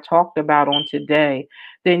what I talked about on today,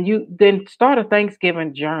 then start a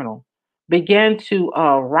Thanksgiving journal. Begin to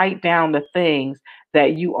write down the things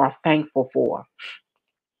that you are thankful for.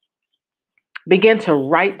 Begin to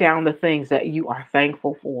write down the things that you are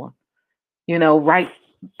thankful for. Write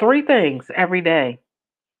 3 things every day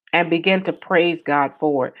and begin to praise God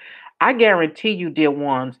for it. I guarantee you, dear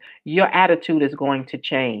ones, your attitude is going to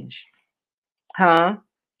change. Huh?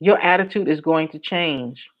 Your attitude is going to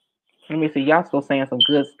change. Let me see. Y'all still saying some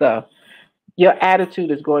good stuff. Your attitude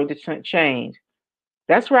is going to change.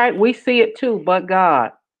 That's right. We see it too, but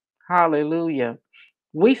God. Hallelujah.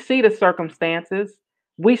 We see the circumstances.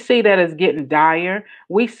 We see that it's getting dire.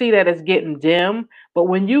 We see that it's getting dim. But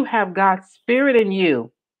when you have God's Spirit in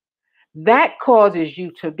you, that causes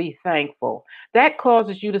you to be thankful. That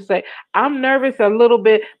causes you to say, I'm nervous a little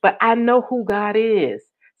bit, but I know who God is.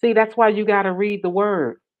 See, that's why you got to read the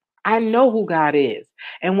word. I know who God is.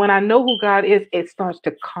 And when I know who God is, it starts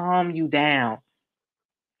to calm you down.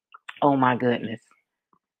 Oh my goodness.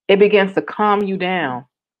 It begins to calm you down.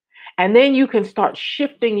 And then you can start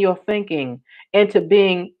shifting your thinking into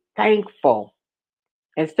being thankful.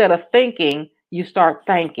 Instead of thinking, you start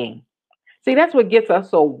thanking. See, that's what gets us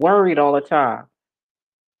so worried all the time.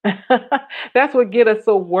 That's what gets us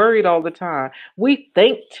so worried all the time. We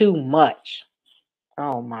think too much.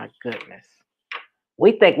 Oh my goodness.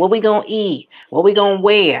 We think what we gonna eat, what we gonna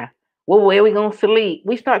wear, where we gonna sleep.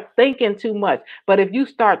 We start thinking too much. But if you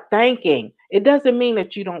start thinking, it doesn't mean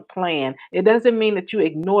that you don't plan. It doesn't mean that you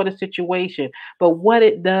ignore the situation. But what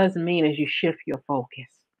it does mean is you shift your focus.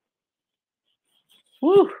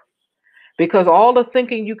 Woo. Because all the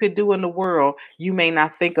thinking you could do in the world, you may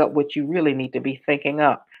not think up what you really need to be thinking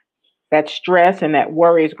up. That stress and that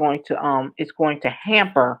worry is going to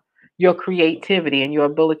hamper your creativity and your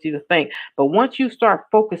ability to think. But once you start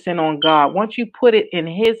focusing on God, once you put it in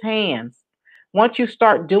His hands, once you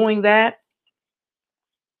start doing that,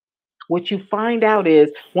 what you find out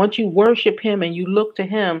is once you worship Him and you look to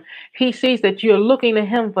Him, He sees that you're looking to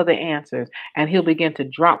Him for the answers, and He'll begin to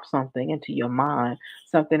drop something into your mind,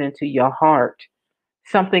 something into your heart,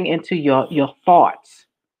 something into your thoughts,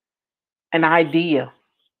 an idea,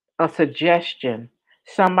 a suggestion.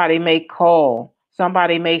 Somebody may call.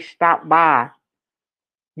 Somebody may stop by.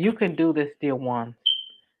 You can do this, dear one.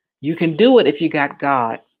 You can do it if you got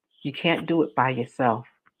God. You can't do it by yourself.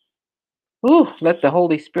 Ooh, let the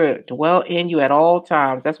Holy Spirit dwell in you at all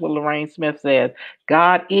times. That's what Lorraine Smith says.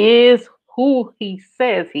 God is who He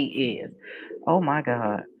says He is. Oh my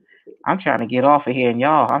God. I'm trying to get off of here, and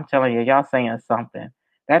I'm telling you, y'all saying something.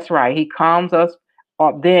 That's right. He calms us,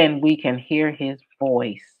 then we can hear His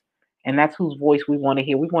voice. And that's whose voice we want to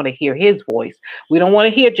hear. We want to hear His voice. We don't want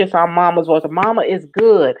to hear just our mama's voice. Mama is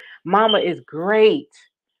good. Mama is great.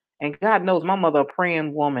 And God knows my mother a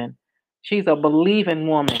praying woman. She's a believing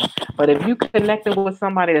woman. But if you connecting with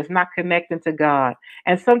somebody that's not connecting to God,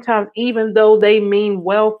 and sometimes even though they mean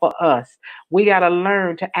well for us, we got to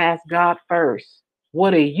learn to ask God first.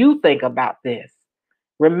 What do you think about this?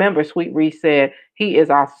 Remember, Sweet Reese said, He is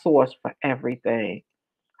our source for everything.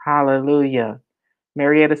 Hallelujah.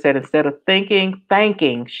 Marietta said, instead of thinking,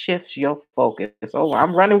 thanking shifts your focus. Oh,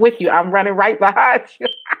 I'm running with you. I'm running right behind you.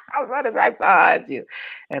 I'm running right behind you.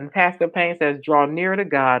 And Pastor Payne says, draw nearer to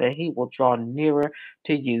God and He will draw nearer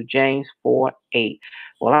to you. James 4:8.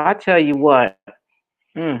 Well, I tell you what.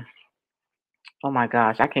 Oh my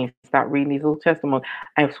gosh, I can't stop reading these little testimonies.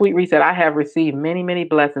 And Sweet Reese said, I have received many, many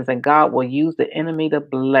blessings, and God will use the enemy to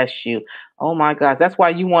bless you. Oh my gosh, that's why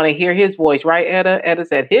you want to hear His voice, right, Etta? Etta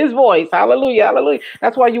said, His voice. Hallelujah, hallelujah.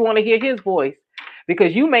 That's why you want to hear His voice.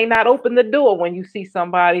 Because you may not open the door when you see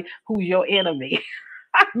somebody who's your enemy.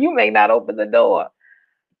 You may not open the door.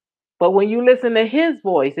 But when you listen to His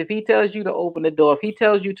voice, if He tells you to open the door, if He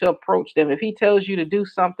tells you to approach them, if He tells you to do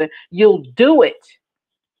something, you'll do it.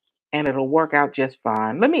 And it'll work out just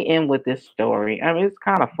fine. Let me end with this story. I mean, it's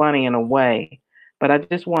kind of funny in a way, but I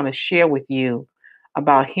just want to share with you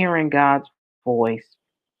about hearing God's voice,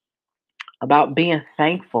 about being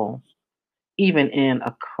thankful even in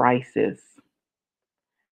a crisis.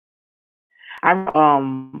 I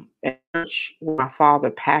at church where my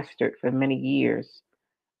father pastored for many years.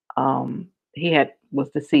 He had was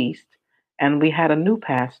deceased, and we had a new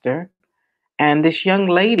pastor, and this young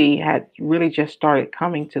lady had really just started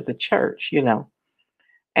coming to the church,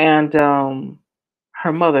 and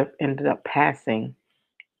her mother ended up passing.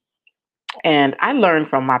 And I learned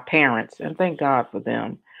from my parents, and thank God for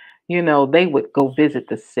them. They would go visit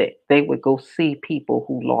the sick. They would go see people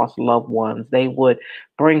who lost loved ones. They would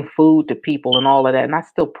bring food to people and all of that. And I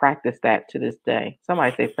still practice that to this day.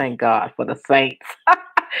 Somebody say, thank God for the saints.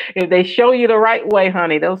 If they show you the right way,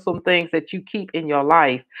 honey, those some things that you keep in your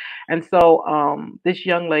life. And so this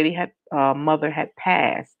young lady had mother had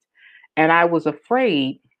passed, and I was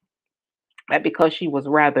afraid that because she was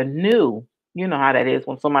rather new, you know how that is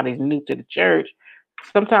when somebody's new to the church.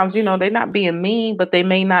 Sometimes, they're not being mean, but they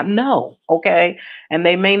may not know, okay? And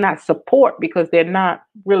they may not support because they're not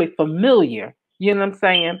really familiar. You know what I'm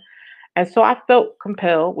saying? And so I felt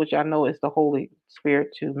compelled, which I know is the Holy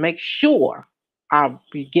Spirit, to make sure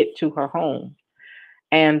get to her home.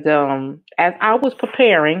 And as I was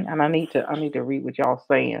preparing, and I need to read what y'all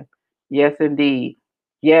saying. Yes, indeed.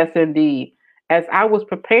 Yes, indeed. As I was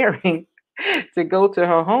preparing to go to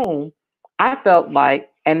her home, I felt like,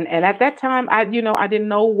 and at that time, I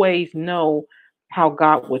didn't always know how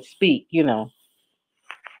God would speak,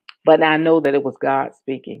 but I know that it was God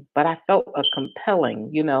speaking. But I felt a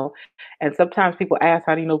compelling, and sometimes people ask,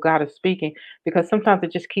 how do you know God is speaking? Because sometimes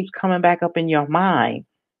it just keeps coming back up in your mind.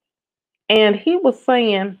 And he was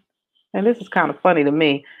saying, and this is kind of funny to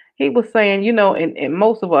me. He was saying, and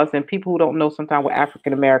most of us and people who don't know, sometimes we're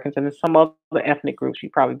African Americans and in some other ethnic groups,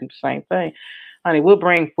 you probably do the same thing. Honey, we'll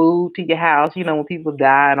bring food to your house, when people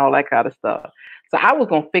die and all that kind of stuff. So I was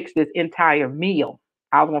going to fix this entire meal.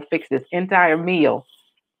 I was going to fix this entire meal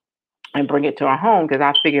and bring it to our home because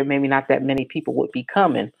I figured maybe not that many people would be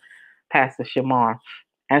coming, Pastor Shamar.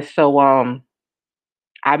 And so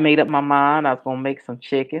I made up my mind I was gonna make some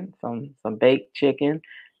chicken, some baked chicken,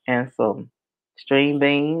 and some string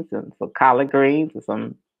beans and some collard greens and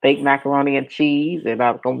some baked macaroni and cheese, and I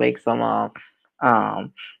was gonna make some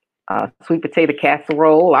um, sweet potato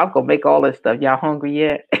casserole. I was gonna make all this stuff. Y'all hungry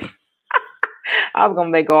yet? I was gonna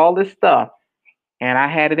make all this stuff, and I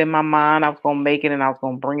had it in my mind. I was gonna make it, and I was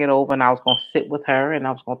gonna bring it over, and I was gonna sit with her, and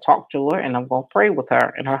I was gonna talk to her, and I'm gonna pray with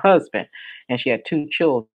her and her husband, and she had two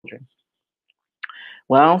children.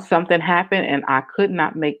 Well, something happened and I could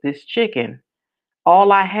not make this chicken.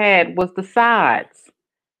 All I had was the sides.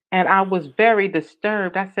 And I was very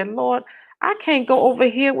disturbed. I said, Lord, I can't go over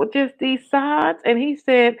here with just these sides. And he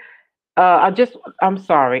said, I'm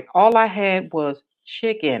sorry. All I had was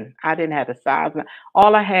chicken. I didn't have the sides.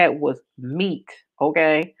 All I had was meat.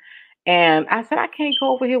 Okay. And I said, I can't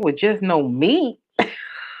go over here with just no meat.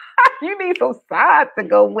 You need some sides to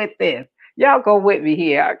go with this. Y'all go with me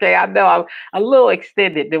here. Okay. I know I'm a little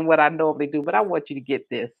extended than what I normally do, but I want you to get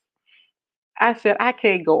this. I said, I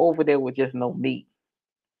can't go over there with just no meat.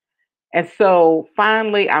 And so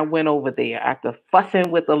finally, I went over there after fussing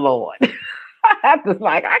with the Lord. I was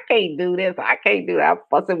like, I can't do this. I can't do that. I'm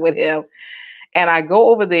fussing with him. And I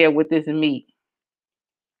go over there with this meat.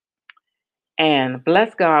 And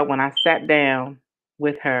bless God, when I sat down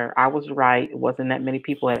with her, I was right. It wasn't that many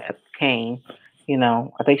people that came.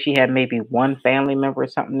 I think she had maybe one family member or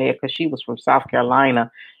something there because she was from South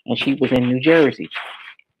Carolina and she was in New Jersey.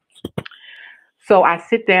 So I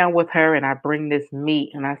sit down with her and I bring this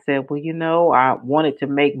meat and I said, well, I wanted to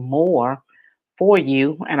make more for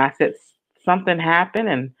you. And I said, something happened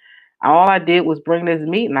and all I did was bring this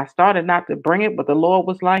meat and I started not to bring it, but the Lord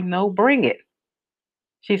was like, no, bring it.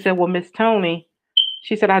 She said, well, Miss Toni,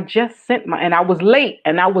 she said, I just sent and I was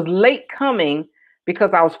late coming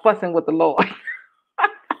because I was fussing with the Lord.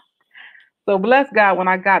 So bless God, when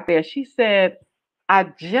I got there, she said, I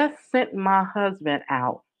just sent my husband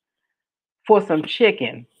out for some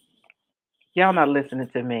chicken. Y'all not listening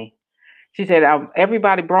to me. She said,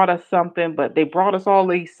 everybody brought us something, but they brought us all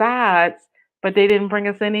these sides, but they didn't bring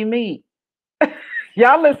us any meat.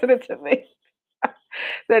 Y'all listening to me?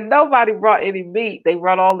 Said nobody brought any meat. They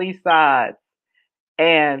brought all these sides.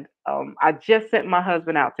 And I just sent my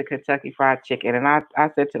husband out to Kentucky Fried Chicken. And I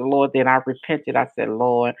said to the Lord, then I repented. I said,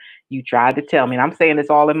 Lord, you tried to tell me. And I'm saying this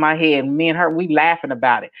all in my head. Me and her, we laughing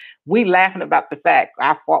about it. We laughing about the fact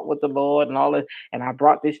I fought with the Lord and all this, and I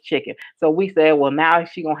brought this chicken. So we said, well, now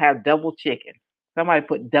she going to have double chicken. Somebody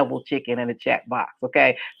put double chicken in the chat box,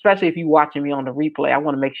 okay? Especially if you watching me on the replay. I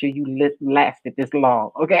want to make sure you lasted this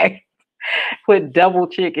long, okay? Put double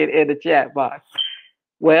chicken in the chat box.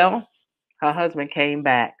 Well, her husband came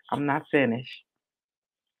back. I'm not finished.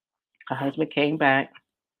 Her husband came back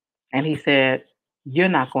and he said, "You're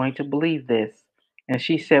not going to believe this." And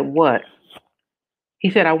she said, "What?" He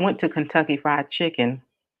said, "I went to Kentucky Fried Chicken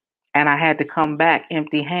and I had to come back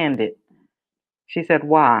empty handed." She said,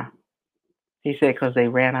 "Why?" He said, "Because they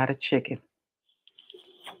ran out of chicken."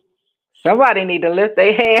 Somebody need to lift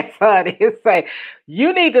their hands, honey, and say,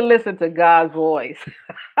 you need to listen to God's voice.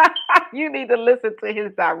 You need to listen to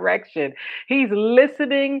his direction. He's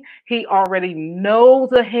listening. He already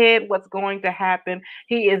knows ahead what's going to happen.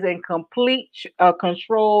 He is in complete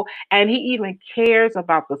control, and he even cares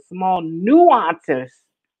about the small nuances.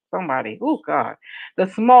 Somebody, oh God, the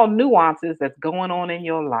small nuances that's going on in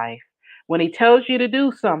your life. When he tells you to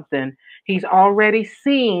do something, he's already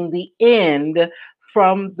seen the end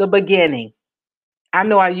from the beginning. I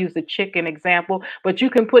know I use the chicken example, but you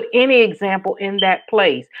can put any example in that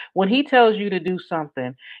place. When he tells you to do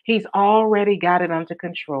something, he's already got it under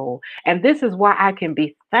control. And this is why I can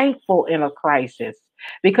be thankful in a crisis,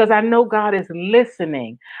 because I know God is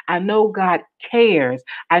listening. I know God cares.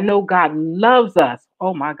 I know God loves us.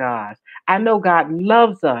 Oh my gosh. I know God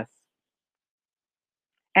loves us.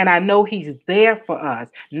 And I know he's there for us,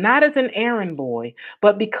 not as an errand boy,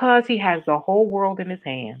 but because he has the whole world in his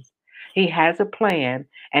hands. He has a plan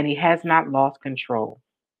and he has not lost control.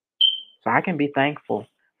 So I can be thankful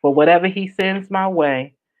for whatever he sends my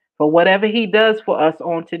way, for whatever he does for us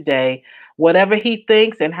on today, whatever he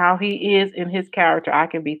thinks and how he is in his character. I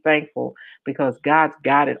can be thankful because God's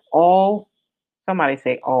got it all. Somebody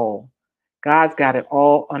say all. God's got it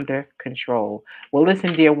all under control. Well,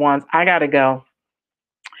 listen, dear ones, I got to go.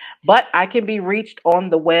 But I can be reached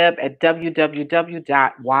on the web at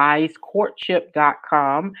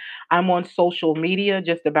www.wisecourtship.com. I'm on social media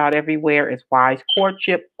just about everywhere as Wise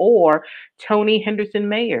Courtship or Toni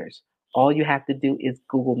Henderson-Mayers. All you have to do is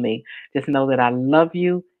Google me. Just know that I love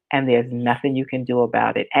you and there's nothing you can do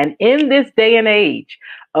about it. And in this day and age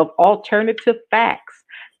of alternative facts,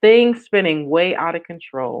 things spinning way out of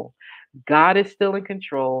control, God is still in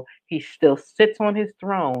control. He still sits on his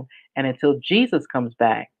throne. And until Jesus comes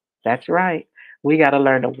back, that's right. We got to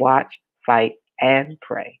learn to watch, fight, and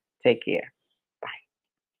pray. Take care. Bye.